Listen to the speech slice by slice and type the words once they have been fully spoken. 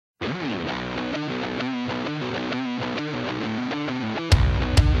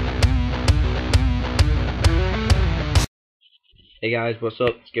Hey guys, what's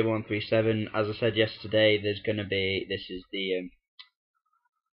up? It's Goalkeeper137. As I said yesterday, this is the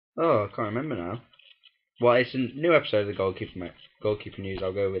oh, I can't remember now. Well, it's a new episode of the Goalkeeper News.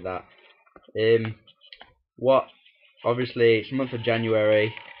 I'll go with that. Um, what? Obviously, it's the month of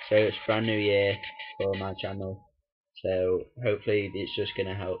January, so it's a brand new year for my channel. So hopefully, it's just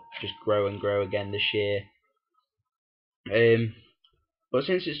gonna help just grow and grow again this year. But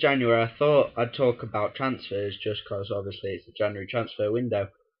since it's January, I thought I'd talk about transfers, just because obviously it's the January transfer window.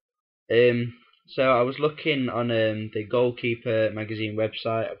 So I was looking on the Goalkeeper magazine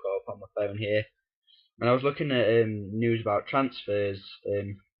website. I've got it up on my phone here, and I was looking at news about transfers.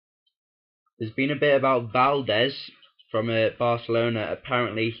 There's been a bit about Valdez from Barcelona.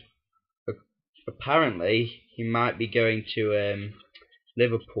 Apparently, he might be going to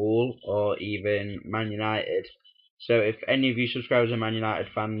Liverpool or even Man United. So if any of you subscribers are Man United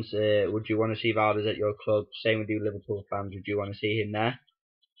fans, would you want to see Valdez at your club? Same with you Liverpool fans, would you want to see him there?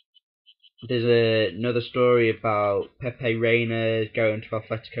 There's another story about Pepe Reina going to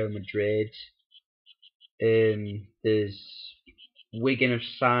Atletico Madrid. There's Wigan have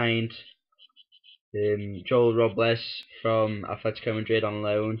signed Joel Robles from Atletico Madrid on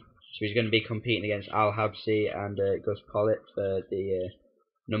loan, so he's going to be competing against Al Habsi and Gus Pollett for the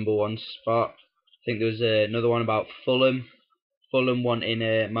 #1 spot. I think there was another one about Fulham. Fulham wanting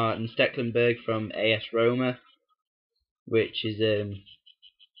Martin Stecklenburg from AS Roma, which is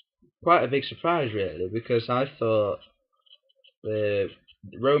quite a big surprise really, because I thought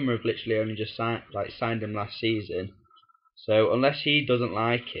Roma have literally only just signed him last season. So unless he doesn't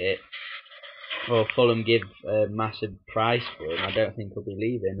like it, or Fulham give a massive price for him, I don't think he'll be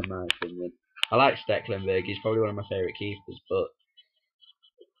leaving, in my opinion. I like Stecklenburg, he's probably one of my favourite keepers, but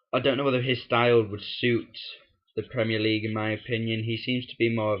I don't know whether his style would suit the Premier League, in my opinion. He seems to be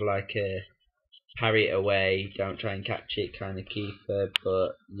more of like a parry it away, don't try and catch it kind of keeper,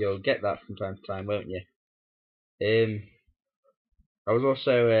 but you'll get that from time to time, won't you? I was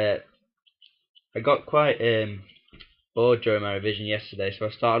also I got quite bored during my revision yesterday, so I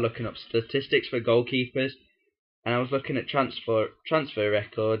started looking up statistics for goalkeepers, and I was looking at transfer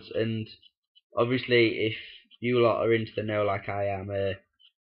records, and obviously if you lot are into the know like I am,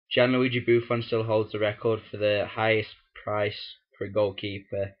 Gianluigi Buffon still holds the record for the highest price for a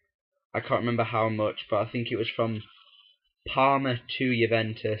goalkeeper. I can't remember how much, but I think it was from Parma to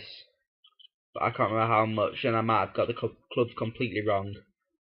Juventus, but I can't remember how much, and I might have got the club completely wrong,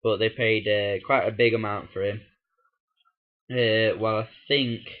 but they paid quite a big amount for him. Well, I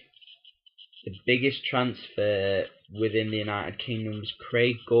think the biggest transfer within the United Kingdom was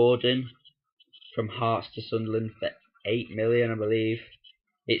Craig Gordon from Hearts to Sunderland for 8 million, I believe.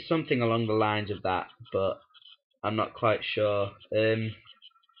 It's something along the lines of that, but I'm not quite sure. Yeah,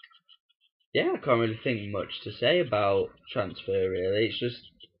 I can't really think much to say about transfer really. It's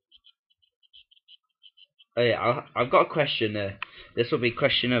just, oh yeah, I've got a question. This will be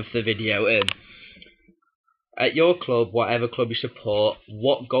question of the video. At your club, whatever club you support,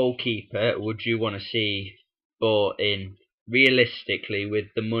 what goalkeeper would you want to see bought in realistically with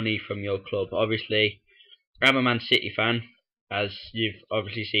the money from your club? Obviously, I'm a Man City fan, as you've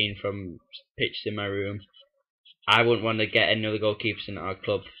obviously seen from pictures in my room. I wouldn't want to get any other goalkeepers in our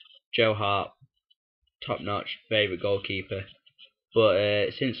club. Joe Hart, top-notch, favourite goalkeeper.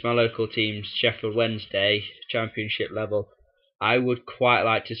 But since my local team's Sheffield Wednesday, Championship level, I would quite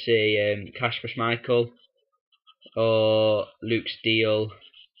like to see Kasper Schmeichel or Luke Steele,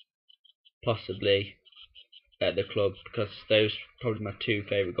 possibly, at the club, because those are probably my two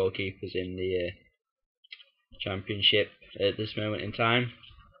favourite goalkeepers in the Championship at this moment in time.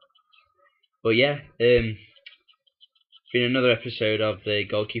 But yeah, it's been another episode of the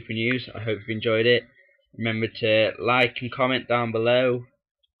Goalkeeper News. I hope you've enjoyed it. Remember to like and comment down below,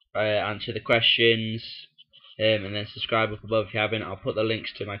 answer the questions, and then subscribe up above if you haven't. I'll put the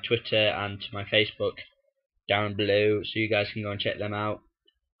links to my Twitter and to my Facebook down below so you guys can go and check them out.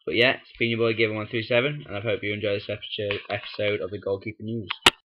 But yeah, it's been your boy Goalkeeper137, and I hope you enjoy this episode of the Goalkeeper News.